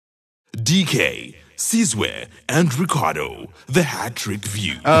DK, Sizwe, and Ricardo, the Hat-Trick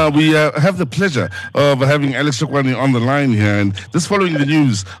View. We have the pleasure of having Alex Shokwane on the line here, and this following the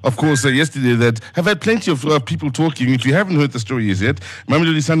news, of course, yesterday that have had plenty of people talking. If you haven't heard the story yet,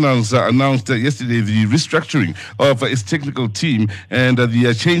 Mamelodi Sundowns announced yesterday the restructuring of its technical team and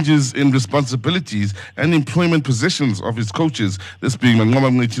the changes in responsibilities and employment positions of its coaches, this being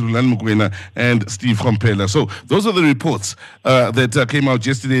Manqoba Mngqithi and Steve Komphela. So those are the reports that came out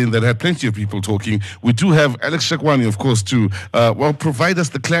yesterday and that had plenty of people talking. We do have Alex Shokwane, of course, to provide us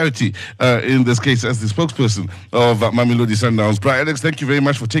the clarity in this case as the spokesperson of Mamelodi Sundowns. Bra Alex, thank you very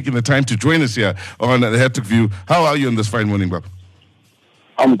much for taking the time to join us here on the Hat-Trick View. How are you on this fine morning, Bob?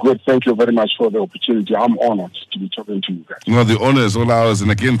 I'm good. Thank you very much for the opportunity. I'm honored to be talking to you guys. Well, the honor is all ours.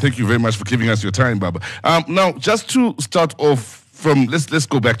 And again, thank you very much for giving us your time, Baba. Now, just to start off, let's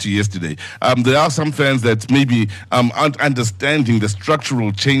go back to yesterday. There are some fans that maybe aren't understanding the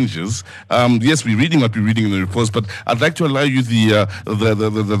structural changes. Yes, we're reading what we're reading in the reports, but I'd like to allow you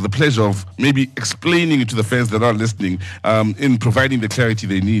the pleasure of maybe explaining it to the fans that are listening in providing the clarity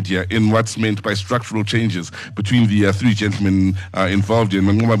they need here in what's meant by structural changes between the three gentlemen involved in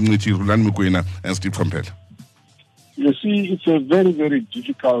Manqoba Mngqithi, Rhulani Mokoena, and Steve Komphela. You see, it's a very, very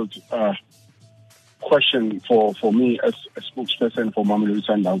difficult question for me as a spokesperson for Mamelodi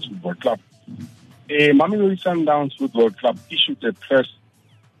Sundowns Football Club. Mamelodi Sundowns Football Club issued a press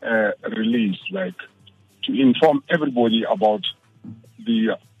release, to inform everybody about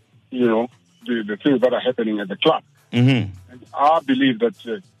the things that are happening at the club. Mm-hmm. And I believe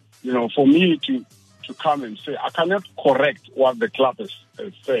that for me to come and say, I cannot correct what the club has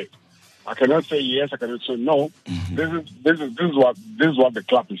said. I cannot say yes. I cannot say no. Mm-hmm. This is what the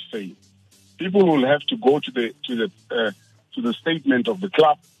club is saying. People will have to go to the statement of the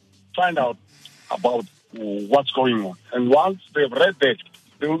club, find out about what's going on, and once they've read that,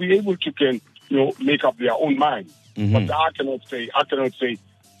 they will be able to make up their own mind. Mm-hmm. But I cannot say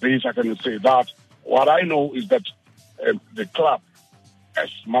this, I cannot say that. What I know is that the club,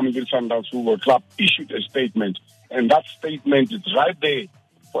 as Mamelodi Sundowns Football Club, issued a statement, and that statement is right there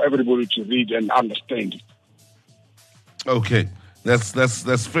for everybody to read and understand it. Okay.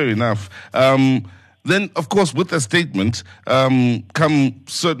 That's fair enough. Then, of course, with the statement come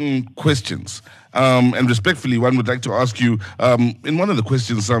certain questions. And respectfully, one would like to ask you, in one of the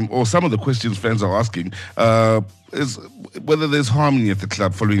questions, or some of the questions fans are asking, is whether there's harmony at the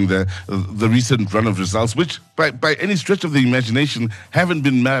club following the recent run of results, which by any stretch of the imagination haven't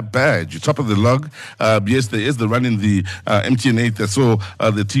been bad. You're top of the log. Yes, there is the run in the MTN 8 that saw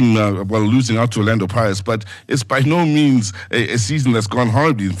the team losing out to Orlando Pirates, but it's by no means a season that's gone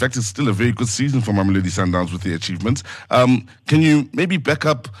horribly. In fact, it's still a very good season for Mamelodi Sundowns with the achievements. Can you maybe back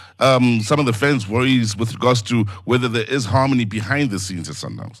up some of the fans' worries with regards to whether there is harmony behind the scenes at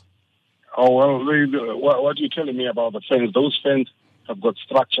Sundowns? Oh, well, what you're telling me about the fans, those fans have got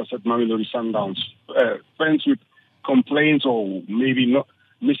structures at Mamelodi Sundowns. Fans with complaints or maybe not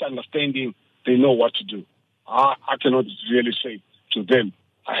misunderstanding, they know what to do. I cannot really say to them.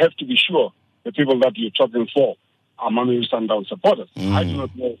 I have to be sure the people that you're talking for are Mamelodi Sundowns supporters. I do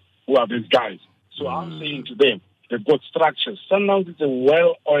not know who are these guys. So I'm saying to them, they've got structures. Sundowns is a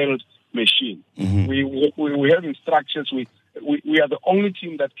well-oiled machine. Mm-hmm. We have structures. We are the only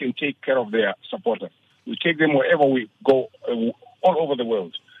team that can take care of their supporters. We take them wherever we go, all over the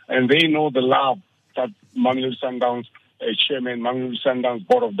world. And they know the love that Mamelodi Sundowns chairman, Mamelodi Sundowns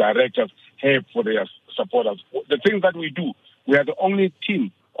board of directors have for their supporters. The things that we do, we are the only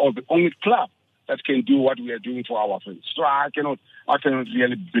team or the only club that can do what we are doing for our fans. So I cannot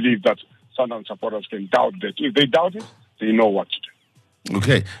really believe that Sundowns supporters can doubt that. If they doubt it, they know what to do.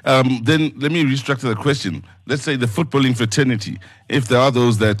 Okay, then let me restructure the question. Let's say the footballing fraternity. If there are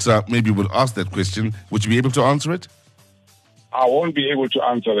those that maybe would ask that question, would you be able to answer it? I won't be able to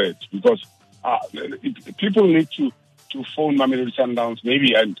answer it because people need to phone Mamelodi Sundowns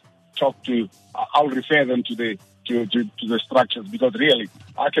maybe and talk to. I'll refer them to the structures because really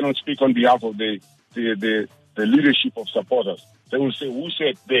I cannot speak on behalf of the leadership of supporters. They will say, "Who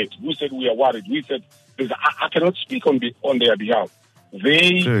said that? Who said we are worried? We said." I cannot speak on their behalf.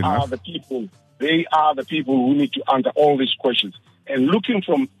 They are the people. They are the people who need to answer all these questions. And looking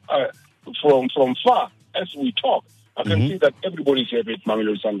from far as we talk, I can see that everybody is happy at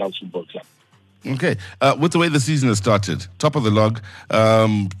Mamelodi Sundowns Football Club. Okay, with the way the season has started, top of the log,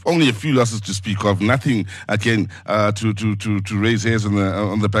 only a few losses to speak of, nothing again to raise hairs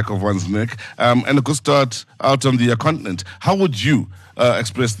on the back of one's neck, and a good start out on the continent. How would you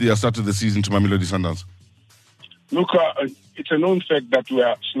express the start of the season to Mamelodi Sundowns? Look, it's a known fact that we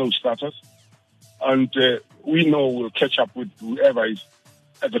are slow starters, and we know we'll catch up with whoever is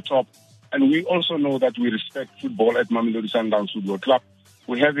at the top And we also know that we respect football at Mamelodi Sundowns Football Club.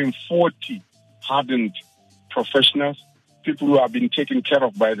 We're having 40 hardened professionals, people who have been taken care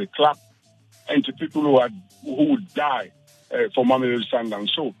of by the club, and to people who would die for Mamelodi Sundowns.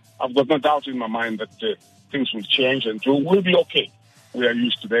 So I've got no doubt in my mind that things will change and we'll be okay. We are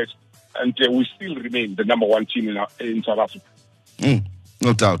used to that. And we still remain the number one team in South Africa.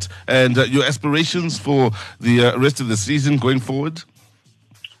 No doubt. And your aspirations for the rest of the season going forward?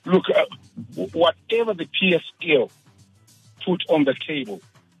 Look, whatever the PSL put on the table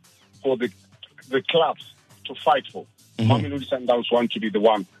for the clubs to fight for, Mamelodi Sundowns want to be the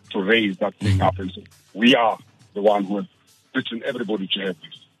one to raise that thing up and say, we are the one who have written everybody to have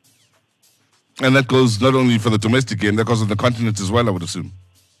this. And that goes not only for the domestic game, that goes on the continent as well, I would assume.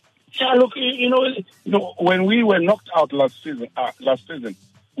 Yeah, look, you know, when we were knocked out last season,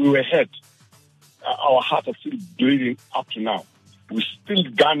 we were hurt. Our hearts are still bleeding up to now. We're still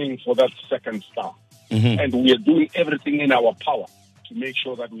gunning for that second star. And we are doing everything in our power to make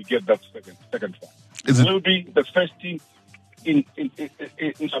sure that we get that second star. We'll be the first team in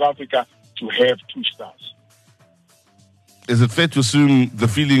South Africa to have 2 stars. Is it fair to assume the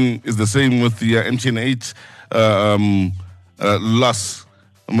feeling is the same with the MTN 8 loss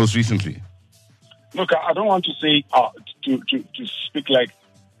most recently? Look, I don't want to say to speak like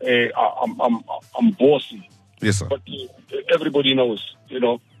I'm bossy. Yes, sir. But everybody knows, you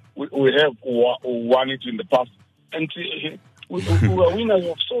know, we have won it in the past, and we are winners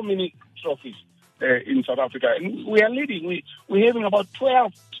of so many trophies in South Africa, and we are leading. We're having about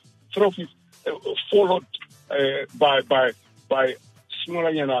 12 trophies, followed by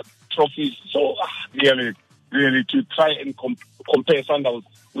smaller trophies. So really to try and compare Sundowns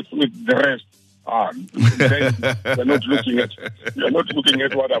with the rest. Then you're not looking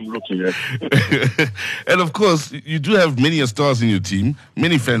at what I'm looking at. And of course, you do have many stars in your team,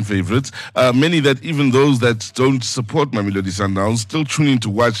 many fan favorites, many that even those that don't support Mamelodi Sundowns still tune in to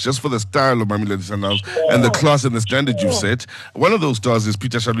watch just for the style of Mamelodi Sundowns and the class and the standard you've set. One of those stars is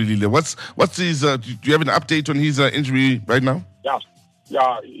Peter Shalulile. What's his? Do you have an update on his injury right now?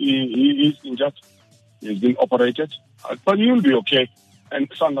 Yeah, he's injured. He's been operated, but he'll be okay. And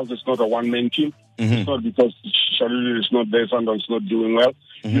Sundowns is not a one-man team. It's not because Shalulile is not there, Sundowns is not doing well.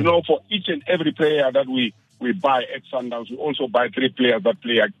 You know, for each and every player that we buy at Sundowns, we also buy 3 players that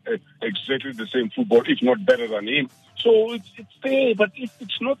play exactly the same football, if not better than him. So it's there, but if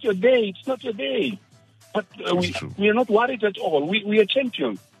it's not your day, it's not your day. But we are not worried at all. We are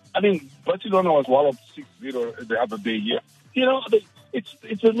champions. I mean, Barcelona was walloped 6-0 the other day here. You know, it's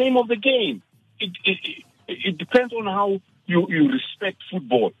the name of the game. It depends on how you respect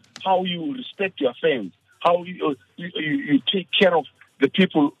football, how you respect your fans, how you take care of the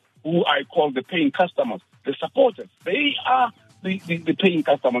people who I call the paying customers, the supporters. They are the paying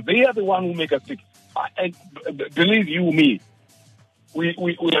customers. They are the one who make us sick. And believe you me, we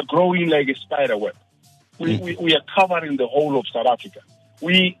are growing like a spider web. We are covering the whole of South Africa.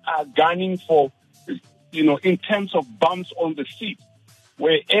 We are gunning for, you know, in terms of bumps on the seat.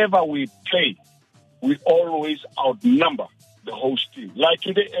 Wherever we play, we always outnumber the host team. Like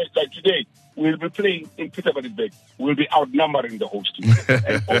today, we'll be playing in Pietermaritzburg. We'll be outnumbering the host team.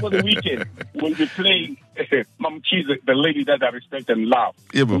 And over the weekend, we'll be playing Mamchize, the lady that I respect and love.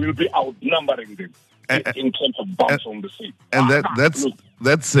 Yeah, we'll be outnumbering them in terms of bumps on the seat. And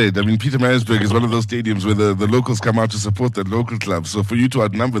that's it. I mean, Pietermaritzburg is one of those stadiums where the locals come out to support the local clubs. So for you to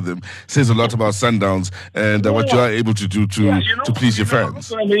outnumber them says a lot about Sundowns and what you are able to do to please your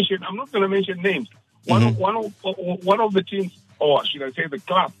fans. I'm not going to mention names. One of the teams, or should I say the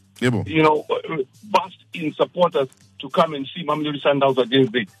club, you know, burst in supporters to come and see Mamelodi Sundowns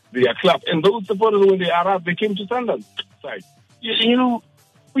against their club. And those supporters, when they arrived, they came to Sundowns side. You know,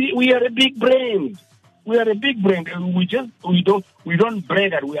 we are a big brand. We are a big brand, and we don't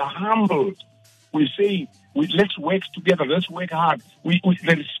brag that we are humbled. We say, let's work together, let's work hard. The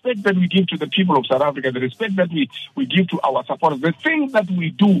respect that we give to the people of South Africa, the respect that we give to our supporters, the things that we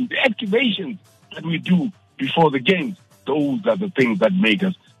do, the activations that we do before the games, those are the things that make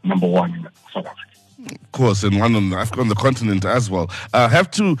us number one in South Africa. Of course, and one on the continent as well. I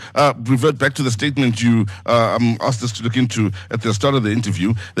have to revert back to the statement you asked us to look into at the start of the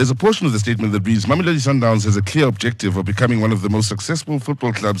interview. There's a portion of the statement that reads, Mamelodi Sundowns has a clear objective of becoming one of the most successful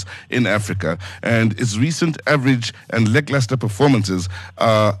football clubs in Africa, and its recent average and lackluster performances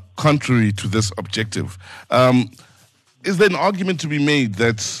are contrary to this objective. Is there an argument to be made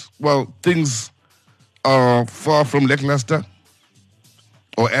that, well, things are far from lackluster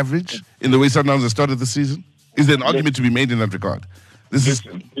or average in the way Sundowns has started the season? Is there an argument to be made in that regard?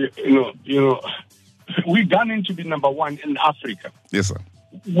 You know, we're gunning to be number one in Africa. Yes, sir.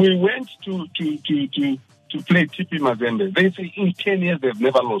 we went to play TP Mazembe. They say in 10 years they've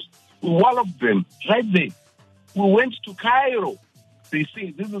never lost. We walloped them right there. We went to Cairo. They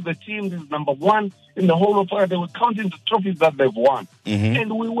say this is the team, this is number one in the whole of They were counting the trophies that they've won.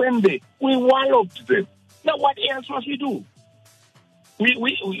 And we went there. We walloped them. Now what else must we do? We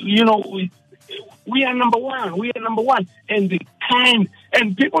are number one. We are number one. And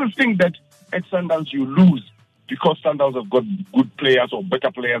people think that at Sundowns you lose because Sundowns have got good players or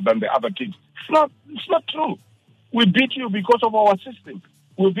better players than the other teams. It's not true. We beat you because of our system.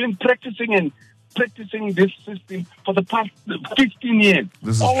 We've been practicing this system for the past 15 years.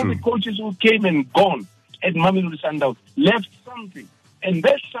 All the coaches who came and gone at Mamelodi Sundowns left something. And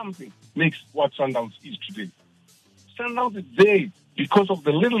that something makes what Sundowns is today. Sundowns is there because of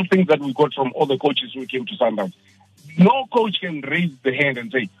the little things that we got from all the coaches who came to Sundowns. No coach can raise the hand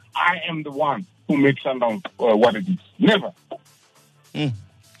and say, I am the one who makes Sundowns what it is. Never.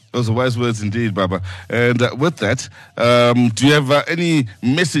 Those are wise words indeed, Baba. And with that, do you have any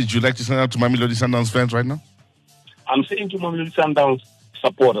message you'd like to send out to Mamelodi Sundowns fans right now? I'm saying to Mamelodi Sundowns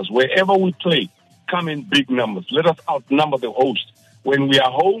supporters, wherever we play, come in big numbers. Let us outnumber the host. When we are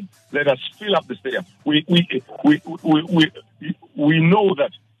home, let us fill up the stadium. We know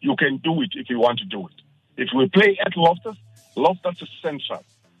that you can do it if you want to do it. If we play at Loftus is central.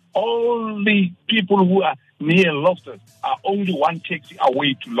 All the people who are near Loftus are only one taxi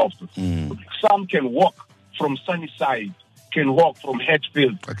away to Loftus. Some can walk from Sunnyside, can walk from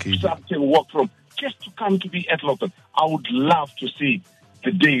Hatfield. Some can walk from just to come to be at Loftus. I would love to see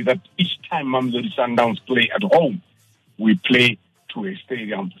the day that each time Mamelodi Sundowns play at home, we play to a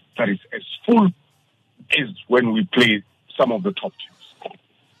stadium that is as full as when we play some of the top teams.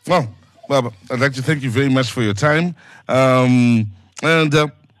 Well, Baba, I'd like to thank you very much for your time. The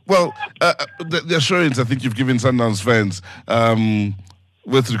assurance I think you've given Sundowns fans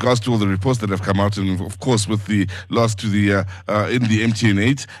with regards to all the reports that have come out, and of course with the loss to the in the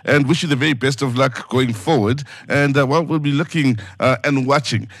MTN8, and wish you the very best of luck going forward. And we'll be looking and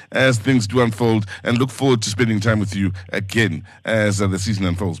watching as things do unfold, and look forward to spending time with you again as the season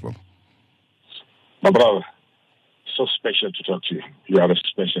unfolds. Well, my brother, so special to talk to you. You are a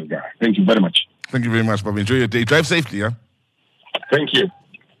special guy. Thank you very much. Thank you very much, Bobby. Enjoy your day. Drive safely, yeah? Thank you.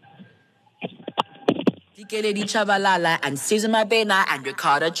 Dikeledi Chabalala and Susan Mabena and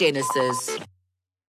Ricardo Genesis.